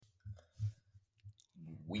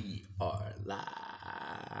We are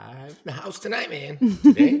live in the house tonight, man.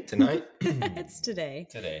 Tonight. It's today.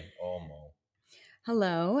 Today, almost.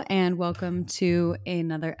 Hello, and welcome to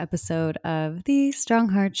another episode of the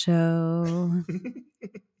Strong Heart Show.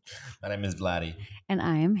 My name is Vladdy. And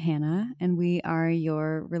I am Hannah, and we are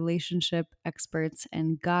your relationship experts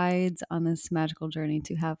and guides on this magical journey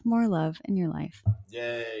to have more love in your life.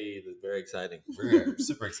 Yay! That's very exciting. We're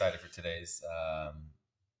super excited for today's,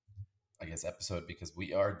 episode because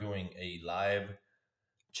we are doing a live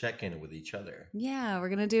check-in with each other. Yeah, we're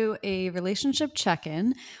going to do a relationship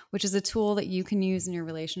check-in, which is a tool that you can use in your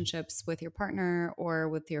relationships with your partner or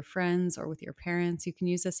with your friends or with your parents. You can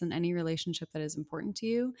use this in any relationship that is important to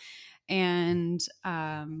you. And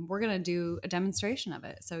we're going to do a demonstration of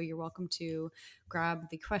it. So you're welcome to grab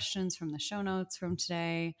the questions from the show notes from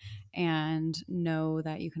today and know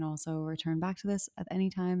that you can also return back to this at any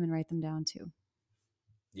time and write them down too.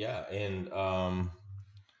 Yeah, and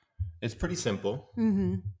it's pretty simple.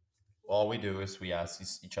 Mm-hmm. All we do is we ask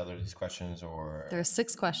each other these questions, or there are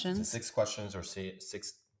 6 questions. 6 questions, or say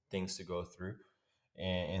 6 things to go through.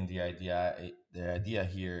 And the idea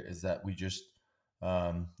here is that we just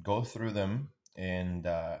go through them, and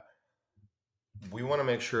we want to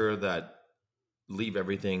make sure that leave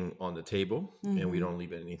everything on the table, and we don't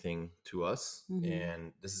leave anything to us.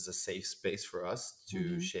 And this is a safe space for us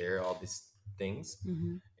to share all these things.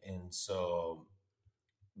 And so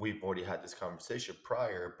we've already had this conversation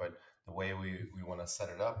prior, but the way we want to set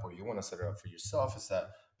it up, or you want to set it up for yourself, is that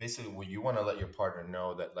basically you want to let your partner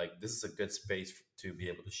know that, like, this is a good space to be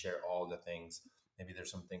able to share all the things. Maybe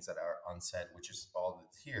there's some things that are unsaid, which is all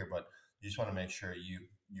that's here, but you just want to make sure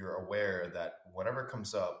you're aware that whatever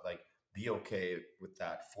comes up, like, be okay with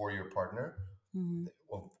that for your partner.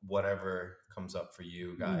 Of whatever comes up for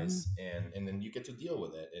you guys, and then you get to deal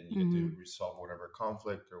with it, and you get to resolve whatever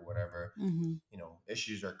conflict or whatever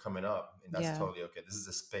issues are coming up, and that's totally okay. This is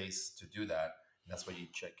a space to do that, and that's why you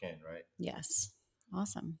check in, right? Yes.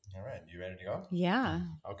 Awesome. All right, you ready to go? Yeah.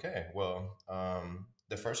 Okay, well,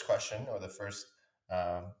 the first question, or the first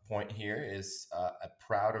point here, is a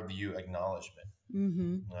proud of you acknowledgement.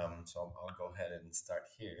 So I'll go ahead and start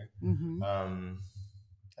here.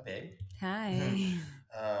 Hi, babe. Hi.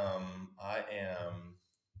 I am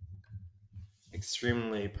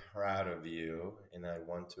extremely proud of you, and I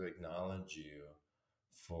want to acknowledge you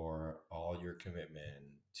for all your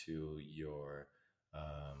commitment to your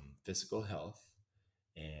physical health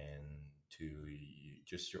and to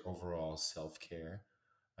just your overall self-care.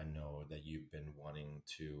 I know that you've been wanting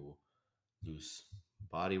to lose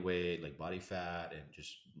body weight, like body fat, and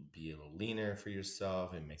just be a little leaner for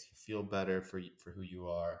yourself. It makes you feel better for who you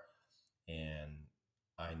are. And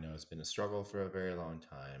I know it's been a struggle for a very long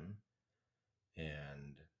time.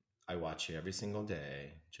 And I watch you every single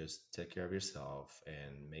day. Just take care of yourself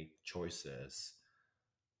and make choices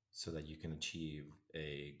so that you can achieve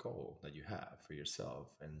a goal that you have for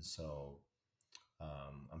yourself. And so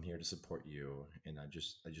I'm here to support you. And I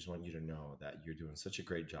just want you to know that you're doing such a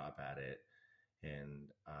great job at it. And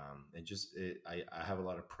I have a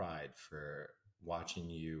lot of pride for watching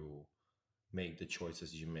you make the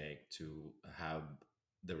choices you make to have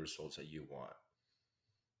the results that you want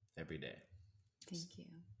every day. Thank you.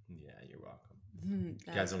 Yeah, you're welcome.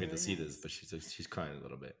 You guys don't get to see this, but she's crying a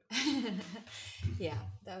little bit. Yeah,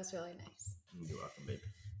 that was really nice. You're welcome, baby.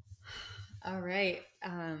 All right.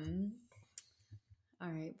 All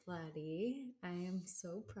right, Vladdy, I am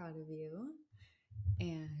so proud of you,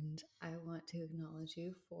 and I want to acknowledge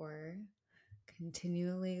you for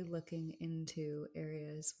continually looking into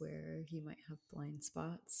areas where you might have blind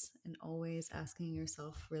spots and always asking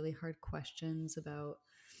yourself really hard questions about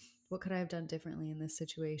what could I have done differently in this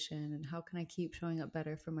situation, and how can I keep showing up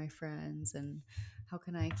better for my friends, and how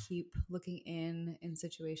can I keep looking in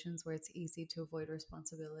situations where it's easy to avoid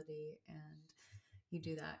responsibility. And you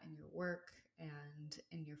do that in your work and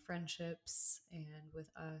in your friendships and with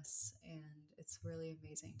us, and it's really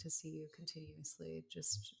amazing to see you continuously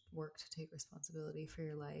just work to take responsibility for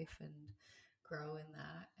your life and grow in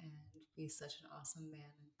that and be such an awesome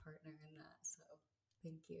man and partner in that. So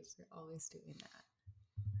thank you for always doing that.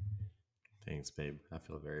 Thanks, babe. I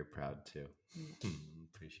feel very proud too.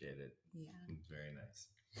 Appreciate it. Yeah. It's very nice.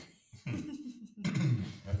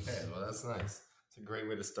 Okay, well, that's nice. It's a great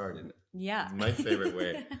way to start it. Yeah. It's my favorite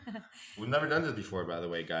way. We've never done this before, by the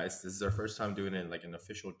way, guys. This is our first time doing it, like an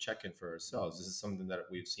official check-in for ourselves. This is something that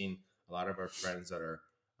we've seen a lot of our friends that are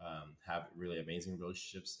have really amazing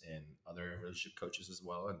relationships and other relationship coaches as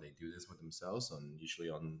well, and they do this with themselves on usually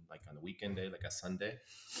on like on a weekend day, like a Sunday.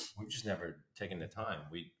 We've just never taken the time.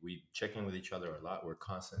 We check in with each other a lot. We're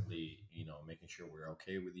constantly, making sure we're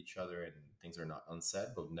okay with each other and things are not unsaid,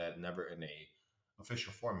 but never in a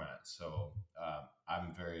official format. So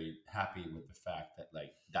I'm very happy with the fact that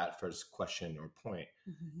like that first question or point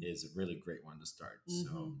is a really great one to start.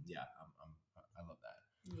 So yeah, I love that.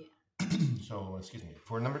 Yeah. So excuse me.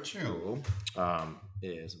 For number two,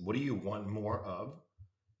 is what do you want more of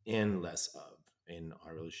and less of in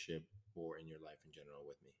our relationship or in your life in general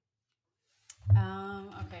with me?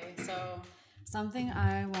 Okay, so something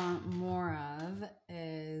I want more of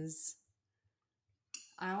is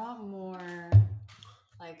I want more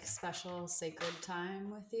like special sacred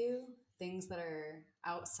time with you, things that are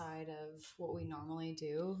outside of what we normally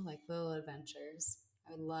do, like little adventures.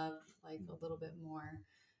 I would love like a little bit more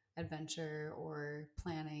adventure or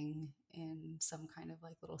planning in some kind of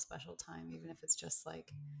like little special time, even if it's just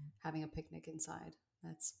like having a picnic inside.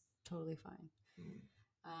 That's totally fine.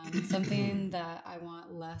 Something that I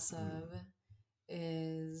want less of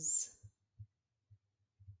is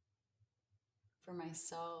for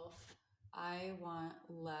myself, I want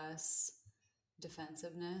less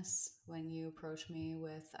defensiveness when you approach me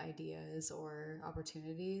with ideas or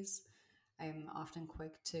opportunities. I'm often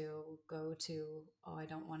quick to go to, oh, I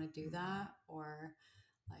don't want to do that, or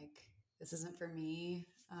like, this isn't for me.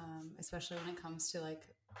 Especially when it comes to like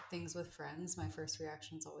things with friends, my first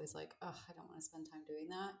reaction is always like, oh, I don't want to spend time doing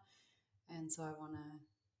that. And so I want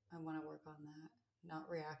to work on that, not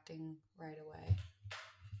reacting right away.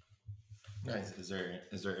 Nice. Is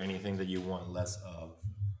there anything that you want less of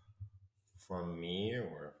from me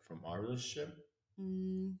or from our relationship?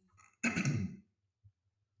 Mm,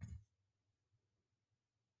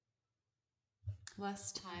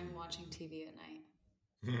 less time watching TV at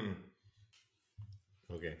night.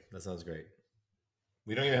 Okay, that sounds great.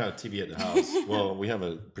 We don't even have a TV at the house. Well, we have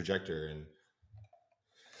a projector and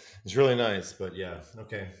it's really nice, but yeah,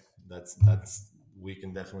 okay. That's we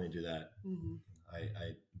can definitely do that. Mm-hmm.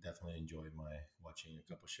 I definitely enjoy my watching a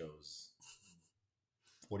couple shows.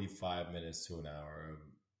 45 minutes to an hour of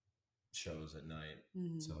shows at night.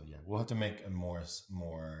 Mm-hmm. So yeah, we'll have to make a more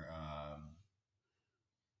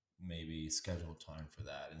maybe scheduled time for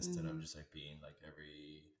that instead of just like being like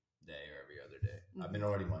every day or every other day. I've been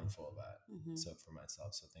already mindful of that. So for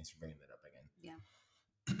myself. So thanks for bringing that up again. Yeah.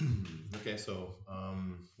 Okay, so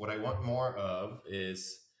what I want more of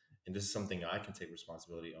is, and this is something I can take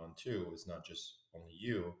responsibility on too. It's not just only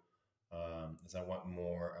you. Is I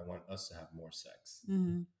want us to have more sex.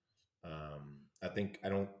 I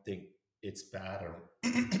don't think it's bad. I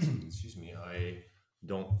don't. Excuse me. I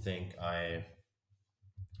don't think I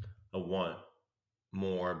want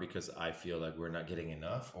more because I feel like we're not getting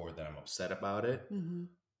enough or that I'm upset about it.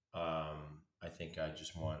 I think I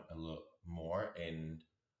just want a little more, and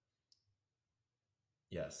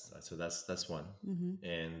yes, so that's one.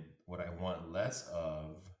 And what I want less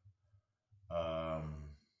of, I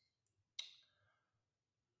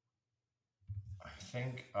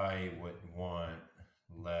think I would want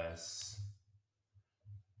less.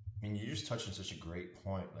 I mean, you just touched on such a great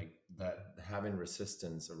point, like that having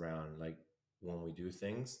resistance around, like when we do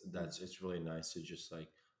things. It's really nice to just like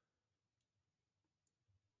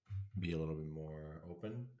be a little bit more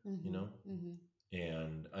open,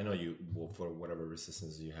 And I know you will, for whatever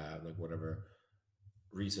resistance you have, like whatever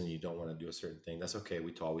reason you don't want to do a certain thing, that's okay.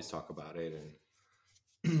 We always talk about it,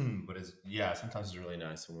 and but sometimes it's really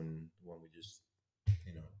nice when we just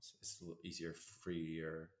it's a little easier,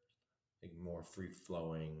 freer, like more free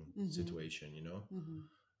flowing situation.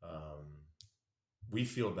 We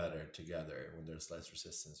feel better together when there's less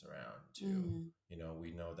resistance around too.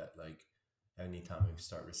 We know that like anytime we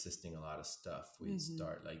start resisting a lot of stuff, we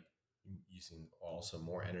start like using also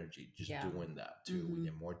more energy just doing that too. We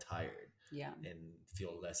get more tired and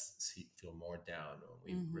feel more down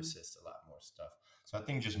when we resist a lot more stuff. So I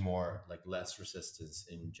think just more like less resistance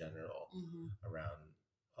in general around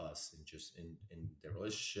us and just in the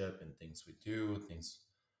relationship and things we do, things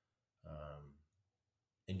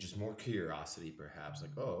and just more curiosity perhaps,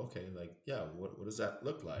 like, oh, okay, like, yeah, what does that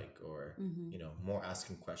look like? Or more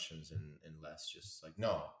asking questions and less just like,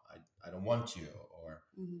 no, I don't want to, or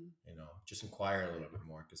just inquire a little bit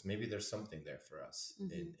more, because maybe there's something there for us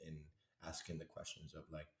in asking the questions of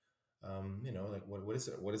like like what is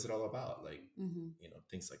it all about, like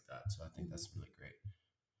things like that. So I think that's really great.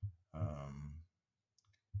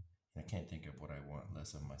 I can't think of what I want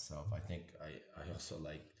less of myself. I think I also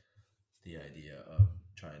like the idea of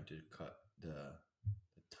trying to cut the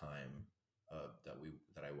time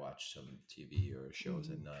that I watch some TV or shows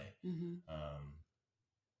at night. Mm-hmm. Um,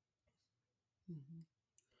 Mm-hmm.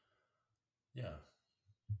 yeah.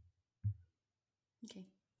 Okay,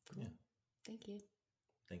 cool. Yeah. Thank you.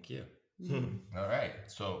 Thank you. Mm-hmm. All right.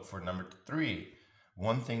 So for number three,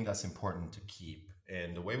 one thing that's important to keep,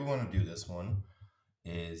 and the way we want to do this one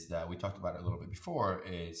is that we talked about it a little bit before,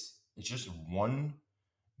 is it's just one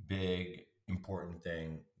big important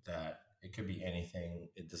thing that it could be anything.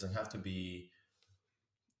 It doesn't have to be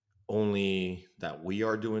only that we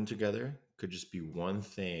are doing together. Could just be one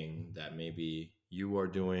thing that maybe you are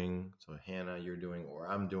doing, so Hannah, you're doing, or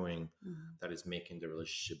I'm doing, Mm-hmm. that is making the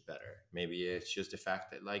relationship better. Maybe it's just the fact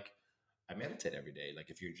that, like, I meditate every day. Like,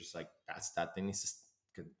 if you're just like, that thing needs to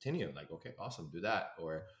continue. Like, okay, awesome, do that.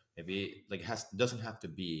 Or maybe like doesn't have to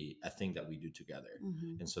be a thing that we do together.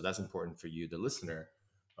 Mm-hmm. And so that's important for you, the listener.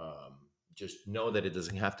 Um, just know that it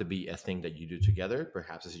doesn't have to be a thing that you do together.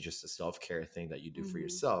 Perhaps it's just a self-care thing that you do for Mm-hmm.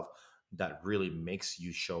 yourself that really makes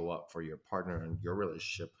you show up for your partner and your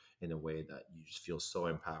relationship in a way that you just feel so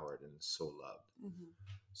empowered and so loved. Mm-hmm.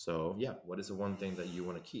 So yeah, what is the one thing that you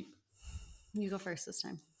want to keep? You go first this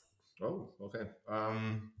time. Oh, okay.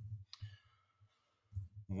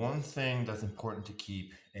 One thing that's important to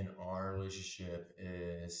keep in our relationship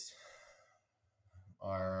is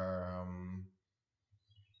our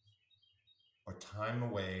time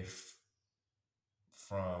away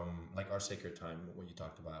from, like, our sacred time, what you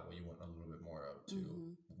talked about, what you want a little bit more of too.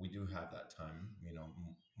 Mm-hmm. We do have that time,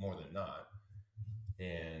 more than not.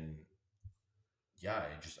 And yeah,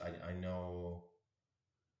 I know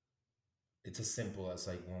it's as simple as,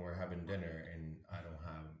 like, when we're having dinner and I don't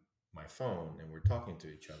have my phone and we're talking to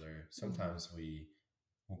each other. Sometimes we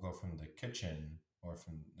will go from the kitchen, or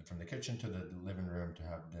from the kitchen to the living room to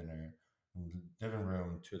have dinner, from the living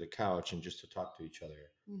room to the couch, and just to talk to each other.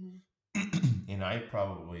 Mm-hmm.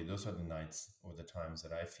 And those are the nights or the times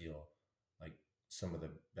that I feel like some of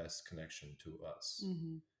the best connection to us.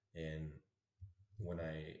 Mm-hmm. And when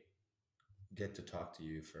I get to talk to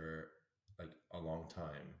you for like a long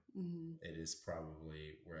time, Mm-hmm. it is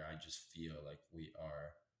probably where I just feel like we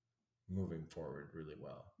are moving forward really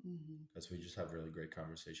well, Mm-hmm. because we just have really great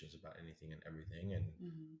conversations about anything and everything, and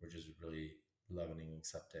Mm-hmm. we're just really loving and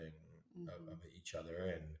accepting of each other.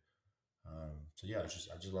 And so yeah, I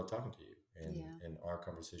just love talking to you, and Yeah. and our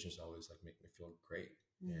conversations always like make me feel great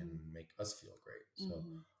and Mm-hmm. make us feel great. So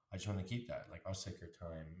Mm-hmm. I just want to keep that, like, our sacred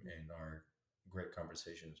time and our great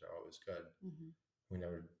conversations are always good. Mm-hmm. We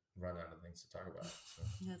never run out of things to talk about. So.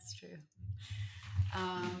 That's true.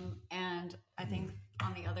 And I think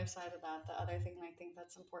on the other side of that, the other thing I think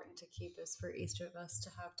that's important to keep is for each of us to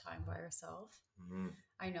have time by ourselves. Mm-hmm.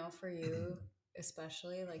 I know for you,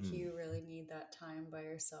 especially, like, you really need that time by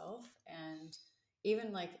yourself, and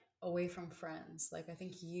even like away from friends. Like, I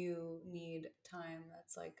think you need time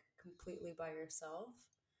that's like completely by yourself,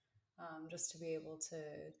 just to be able to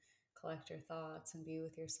collect your thoughts and be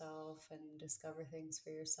with yourself and discover things for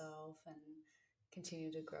yourself and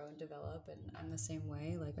continue to grow and develop. And I'm the same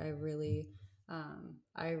way. Like, I really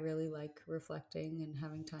like reflecting and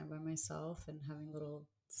having time by myself and having little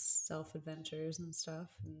self adventures and stuff.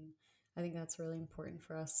 And I think that's really important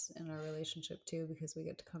for us in our relationship too, because we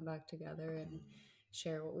get to come back together and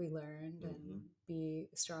share what we learned and be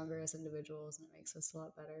stronger as individuals, and it makes us a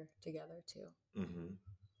lot better together too.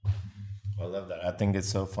 Mm-hmm. I love that. I think it's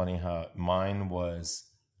so funny how mine was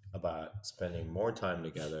about spending more time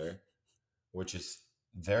together, which is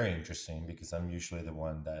very interesting because I'm usually the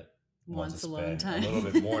one that wants to spend a little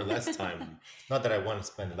bit more, less time. Not that I want to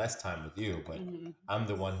spend less time with you, but I'm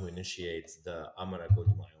the one who initiates I'm going to go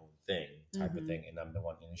do my own thing type of thing. And I'm the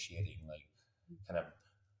one initiating, like, kind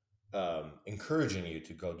of encouraging you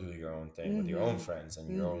to go do your own thing with your own friends and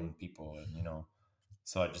your own people. And,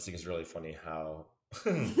 so I just think it's really funny how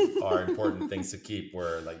our important things to keep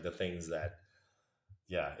were like the things that,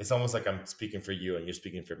 yeah, it's almost like I'm speaking for you and you're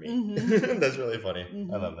speaking for me. That's really funny.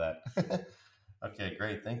 I love that. Okay,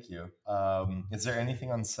 great. Thank you. Is there anything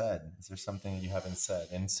unsaid? Is there something you haven't said?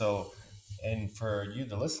 And for you,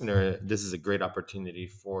 the listener, this is a great opportunity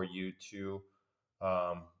for you to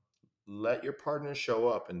let your partner show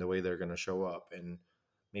up in the way they're going to show up. And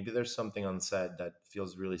maybe there's something unsaid that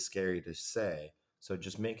feels really scary to say. So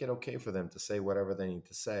just make it okay for them to say whatever they need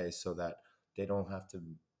to say so that they don't have to,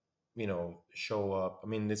 show up. I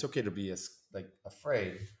mean, it's okay to be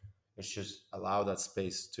afraid. It's just allow that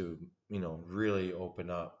space to, really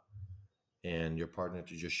open up, and your partner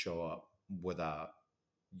to just show up without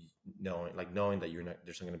knowing that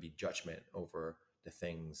there's not going to be judgment over the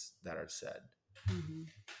things that are said.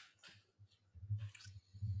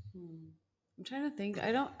 I'm trying to think.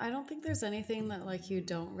 I don't think there's anything that like you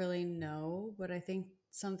don't really know, but I think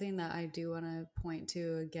something that I do want to point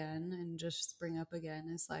to again and just bring up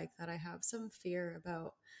again is like that I have some fear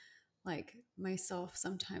about like myself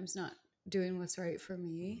sometimes not doing what's right for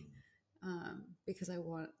me, because I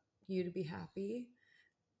want you to be happy.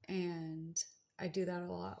 And I do that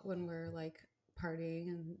a lot when we're like partying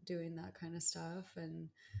and doing that kind of stuff. And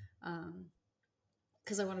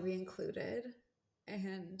because I want to be included.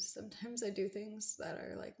 And sometimes I do things that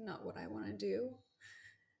are like not what I want to do.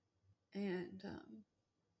 And,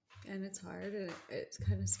 and it's hard and it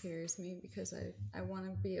kind of scares me because I want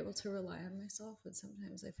to be able to rely on myself. And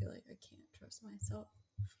sometimes I feel like I can't trust myself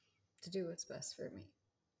to do what's best for me.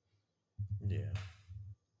 Yeah.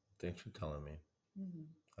 Thanks for telling me.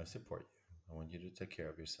 Mm-hmm. I support you. I want you to take care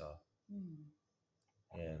of yourself.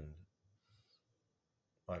 And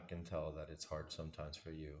I can tell that it's hard sometimes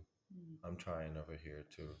for you. Mm-hmm. I'm trying over here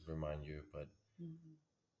to remind you, but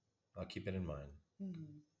Mm-hmm. I'll keep it in mind.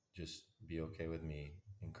 Mm-hmm. Just be okay with me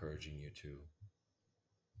encouraging you to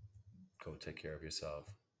go take care of yourself.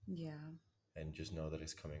 Yeah. And just know that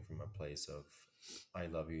it's coming from a place of I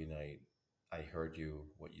love you and I heard you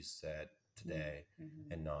what you said today,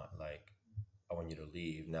 Mm-hmm. and not like I want you to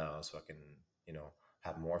leave now so I can,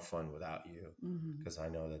 have more fun without you, Mm-hmm. because I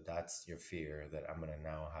know that that's your fear, that I'm going to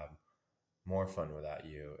now have more fun without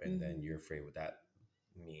you, and then Mm-hmm. you're afraid what that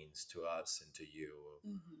means to us and to you.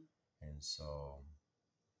 Mm-hmm. And so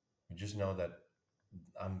just know that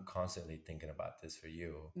I'm constantly thinking about this for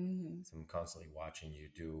you. Mm-hmm. So I'm constantly watching you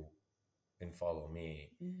do and follow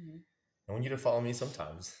me. Mm-hmm. I want you to follow me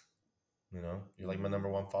sometimes. You're like my number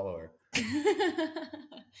one follower.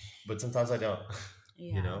 But sometimes I don't,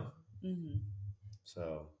 you Yeah. know? Mm-hmm.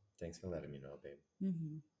 So thanks for letting me know, babe.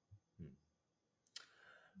 Mm-hmm.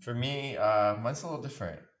 For me, mine's a little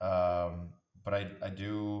different. But I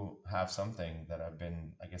do have something that I've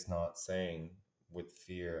been, I guess, not saying with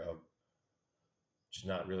fear of just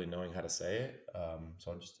not really knowing how to say it.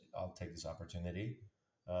 So I'll take this opportunity.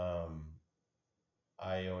 Um,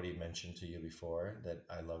 I already mentioned to you before that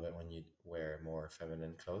I love it when you wear more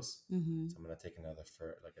feminine clothes. Mm-hmm. So I'm gonna take another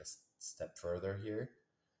step further here,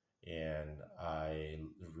 and I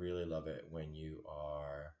really love it when you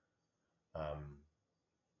are um,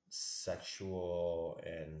 sexual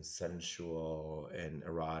and sensual and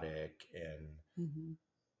erotic, and Mm-hmm.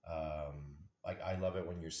 like I love it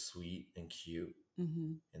when you're sweet and cute,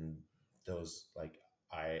 Mm-hmm. and those like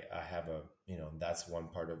I have a that's one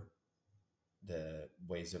part of the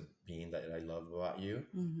ways of being that I love about you.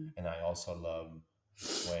 Mm-hmm. And I also love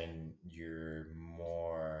when you're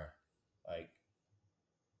more like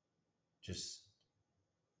just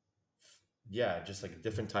yeah, just like a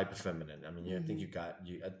different type of feminine. I mean, I think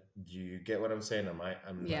Mm-hmm. you get what I'm saying. Am I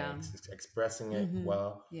Yeah. expressing it Mm-hmm.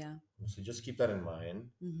 well? Yeah. So just keep that in mind.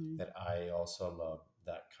 Mm-hmm. That I also love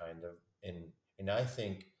that kind of, and I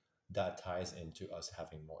think that ties into us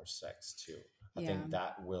having more sex too. I Yeah. think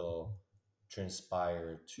that will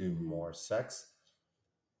transpire to Mm-hmm. more sex,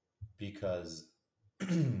 because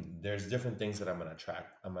there's different things that I'm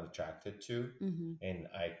attracted to, Mm-hmm. and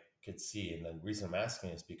I could see. And the reason I'm asking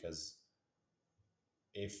is because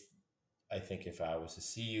if I think if I was to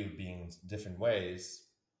see you being different ways,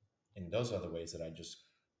 in those other ways that I just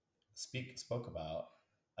spoke about,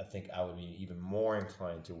 I think I would be even more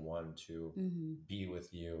inclined to want to Mm-hmm. be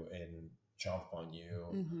with you and jump on you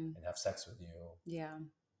Mm-hmm. and have sex with you. Yeah.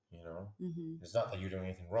 Mm-hmm. It's not that you're doing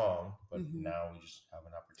anything wrong, but Mm-hmm. now we just have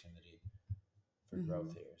an opportunity for growth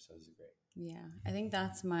Mm-hmm. here. So this is great. Yeah, I think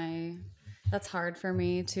that's hard for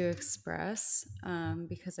me to express,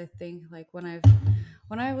 because I think like when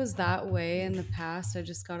I was that way in the past, I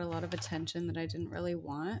just got a lot of attention that I didn't really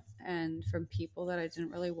want, and from people that I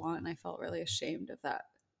didn't really want, and I felt really ashamed of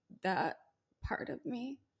that part of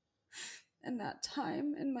me and that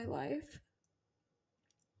time in my life.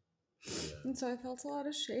 Yeah. And so I felt a lot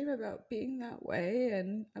of shame about being that way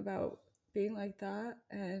and about being like that.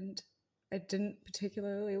 And I didn't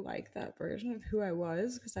particularly like that version of who I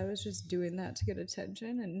was because I was just doing that to get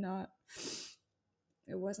attention and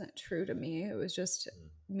it wasn't true to me. It was just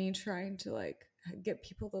me trying to like get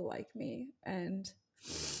people to like me and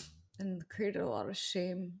created a lot of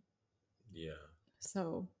shame. Yeah.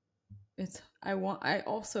 So I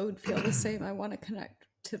also feel the same. I want to connect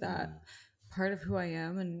to that part of who I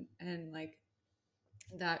am and like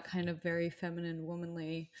that kind of very feminine,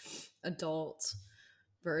 womanly, adult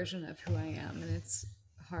version of who I am. And it's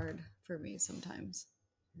hard for me sometimes.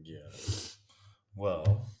 Yeah.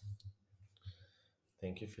 Well,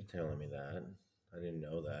 thank you for telling me that. I didn't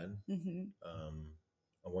know that. Mm-hmm.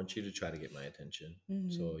 I want you to try to get my attention.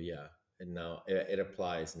 Mm-hmm. So yeah, and now it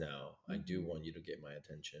applies now. I do want you to get my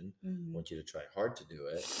attention. I want you to try hard to do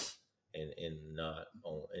it, and not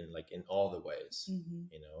all in like in all the ways,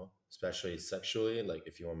 you know, especially sexually. Like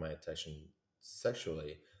if you want my attention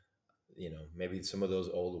sexually, you know, maybe some of those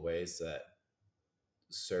old ways that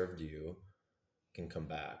served you can come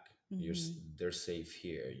back. They're safe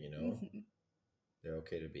here, you know. They're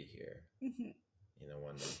okay to be here, you know,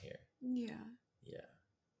 when they're here. Yeah. Yeah.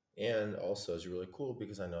 And also it's really cool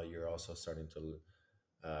because I know you're also starting to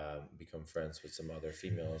become friends with some other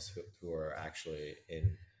females who are actually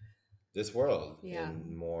in this world,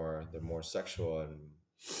 in more, they're more sexual and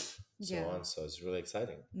so on. So it's really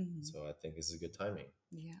exciting. So I think this is good timing.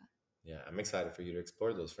 Yeah, I'm excited for you to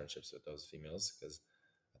explore those friendships with those females because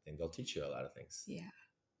I think they'll teach you a lot of things. Yeah,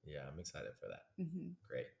 I'm excited for that.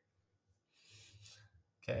 Great.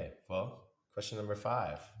 Okay, well, question number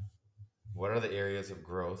 5. What are the areas of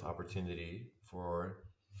growth opportunity for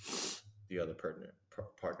the other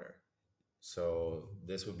partner? So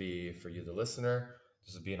this would be for you, the listener.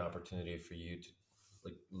 This would be an opportunity for you to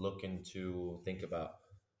like look into, think about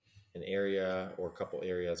an area or a couple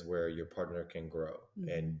areas where your partner can grow,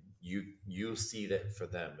 and you see that for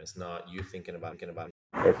them. It's not you thinking about.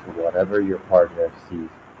 It's whatever your partner sees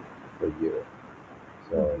for you.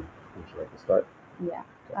 So would you like to start? Yeah,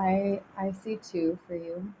 I see 2 for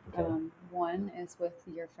you. Okay. One is with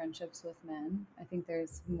your friendships with men. I think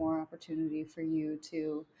there's more opportunity for you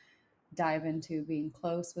to dive into being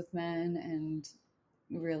close with men and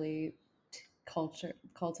really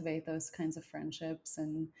cultivate those kinds of friendships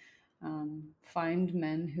and find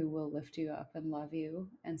men who will lift you up and love you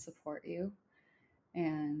and support you.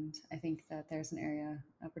 And I think that there's an area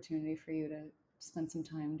opportunity for you to spend some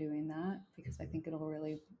time doing that because I think it'll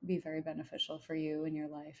really be very beneficial for you in your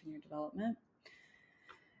life and your development.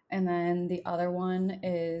 And then the other one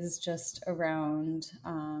is just around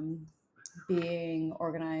being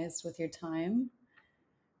organized with your time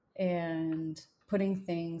and putting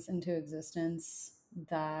things into existence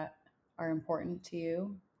that are important to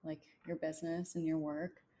you, like your business and your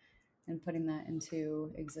work, and putting that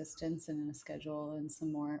into existence and in a schedule and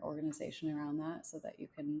some more organization around that so that you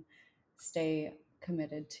can stay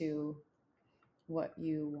committed to what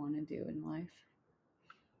you want to do in life.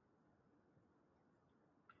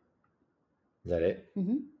 Is that it?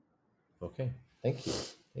 Okay. Thank you.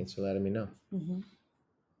 Thanks for letting me know.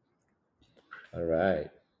 All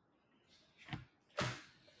right.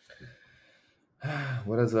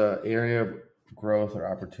 What is an area of growth or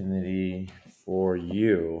opportunity for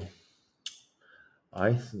you?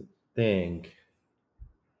 I think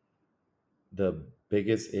the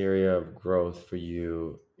biggest area of growth for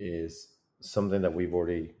you is something that we've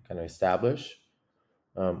already kind of established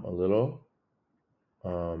a little.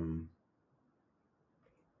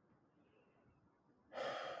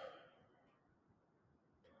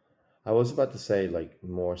 I was about to say like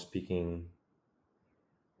more speaking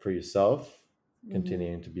for yourself,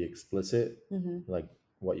 continuing to be explicit, like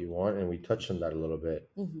what you want, and we touched on that a little bit.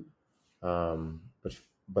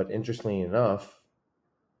 But interestingly enough,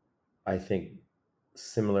 I think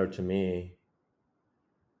similar to me,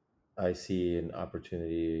 I see an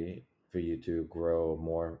opportunity for you to grow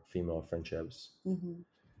more female friendships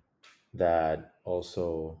that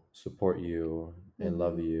also support you and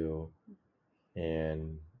love you,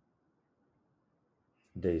 and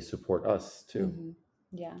they support us too.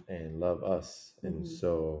 Yeah. And love us. And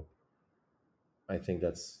so I think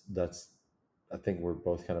that's I think we're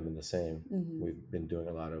both kind of in the same. We've been doing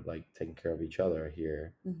a lot of like taking care of each other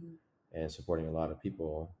here and supporting a lot of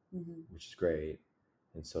people, which is great.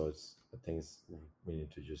 And so it's, I think we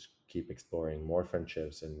need to just keep exploring more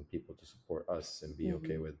friendships and people to support us and be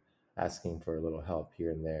okay with asking for a little help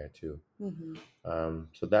here and there too.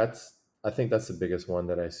 So I think that's the biggest one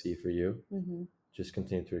that I see for you. Just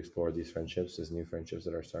continue to explore these friendships, these new friendships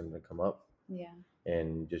that are starting to come up. Yeah.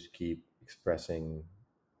 And just keep expressing,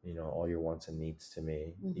 you know, all your wants and needs to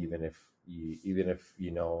me, even if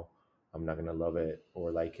you know I'm not gonna love it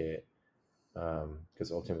or like it,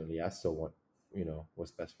 because ultimately I still want, you know,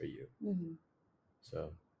 what's best for you.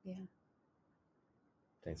 So Yeah.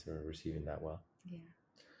 thanks for receiving that well. Yeah.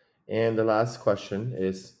 And the last question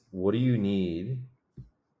is, what do you need,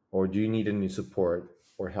 or do you need any support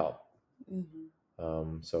or help?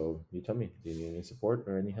 So you tell me, do you need any support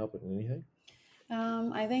or any help with anything?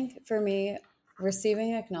 I think for me,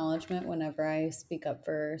 receiving acknowledgement whenever I speak up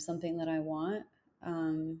for something that I want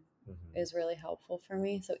is really helpful for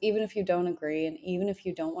me. So even if you don't agree, and even if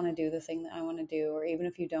you don't want to do the thing that I want to do, or even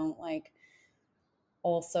if you don't like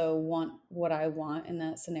also want what I want in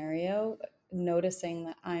that scenario, noticing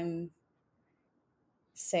that I'm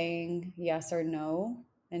saying yes or no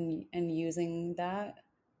and using that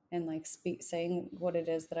and like saying what it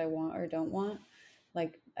is that I want or don't want.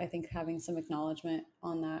 Like I think having some acknowledgement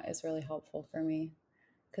on that is really helpful for me,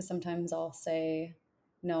 because sometimes I'll say,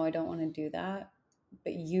 no, I don't want to do that,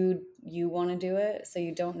 but you want to do it, so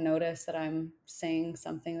you don't notice that I'm saying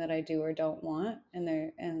something that I do or don't want,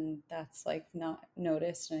 and that's like not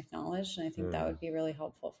noticed and acknowledged, and I think that would be really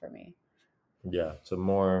helpful for me. Yeah, so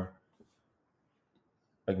more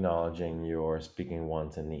acknowledging your speaking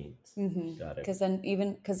wants and needs. Got it. Because then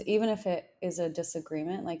even if it is a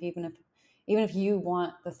disagreement, like even if you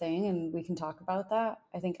want the thing and we can talk about that,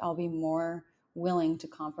 I think I'll be more willing to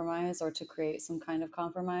compromise or to create some kind of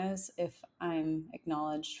compromise if I'm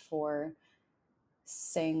acknowledged for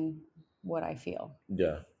saying what I feel.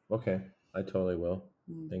 Yeah. Okay. I totally will.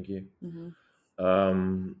 Thank you.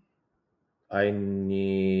 Mm-hmm. I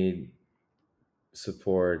need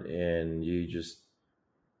support in you just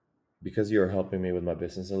because you're helping me with my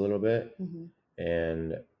business a little bit, Mm-hmm.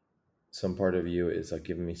 and some part of you is like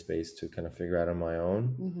giving me space to kind of figure out on my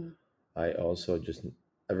own. Mm-hmm. I also just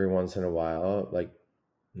every once in a while like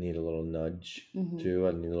need a little nudge too.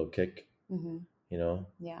 I need a little kick. Mm-hmm. You know.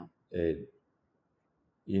 Yeah. It.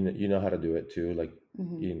 You know how to do it too. Like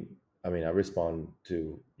I mean, I respond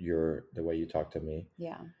to the way you talk to me.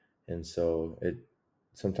 Yeah. And so it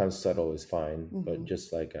sometimes subtle is fine, but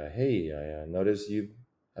just like, hey, I notice you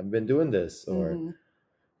have been doing this, or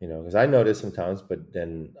because I notice sometimes, but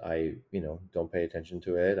then I don't pay attention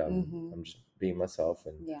to it. I'm just being myself,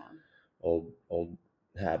 and Yeah. old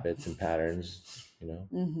habits and patterns, Yeah.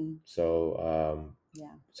 So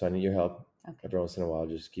I need your help Okay. every once in a while,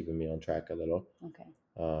 just keeping me on track a little. Okay.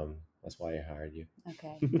 That's why I hired you.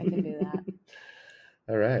 Okay, I can do that.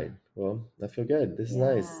 All right. Well, I feel good. This is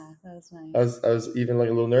nice. That was nice. I was even like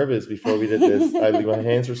a little nervous before we did this. My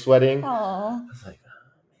hands were sweating. Aww. I was like, oh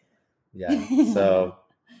man. Yeah. So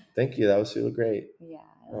thank you. That was really great. Yeah,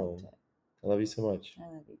 I liked it. I love you so much.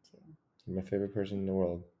 I love you too. You're my favorite person in the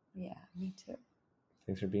world. Yeah, me too.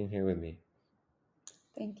 Thanks for being here with me.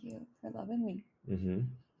 Thank you for loving me.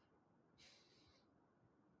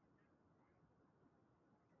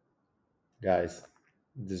 Guys,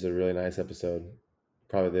 this is a really nice episode.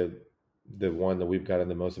 Probably the one that we've gotten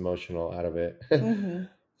the most emotional out of it.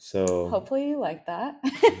 So hopefully you like that.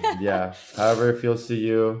 Yeah. However it feels to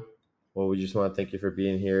you. Well, we just want to thank you for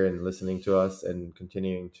being here and listening to us and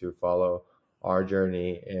continuing to follow our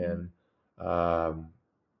journey. And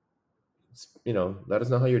let us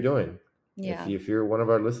know how you're doing. Yeah. If you're one of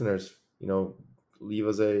our listeners, leave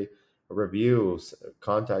us a review,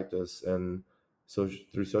 contact us, and so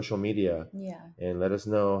through social media. Yeah. And let us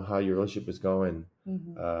know how your relationship is going.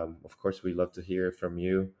 Of course, we'd love to hear from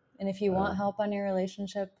you. And if you want help on your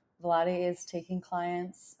relationship, Vladi is taking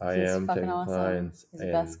clients. He's am fucking taking awesome. clients, He's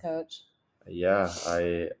the best coach. Yeah,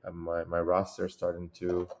 my roster is starting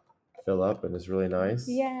to fill up, and it's really nice.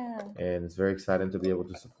 Yeah. And it's very exciting to be able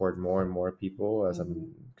to support more and more people as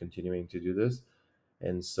I'm continuing to do this.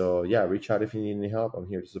 And so, yeah, reach out if you need any help. I'm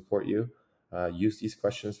here to support you. Use these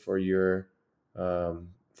questions for your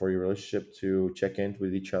relationship to check in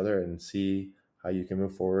with each other and see how you can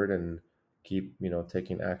move forward and keep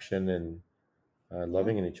taking action and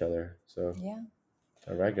loving in each other. So yeah.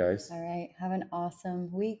 All right, guys. All right. Have an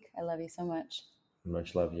awesome week. I love you so much.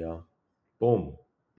 Much love, y'all. Boom.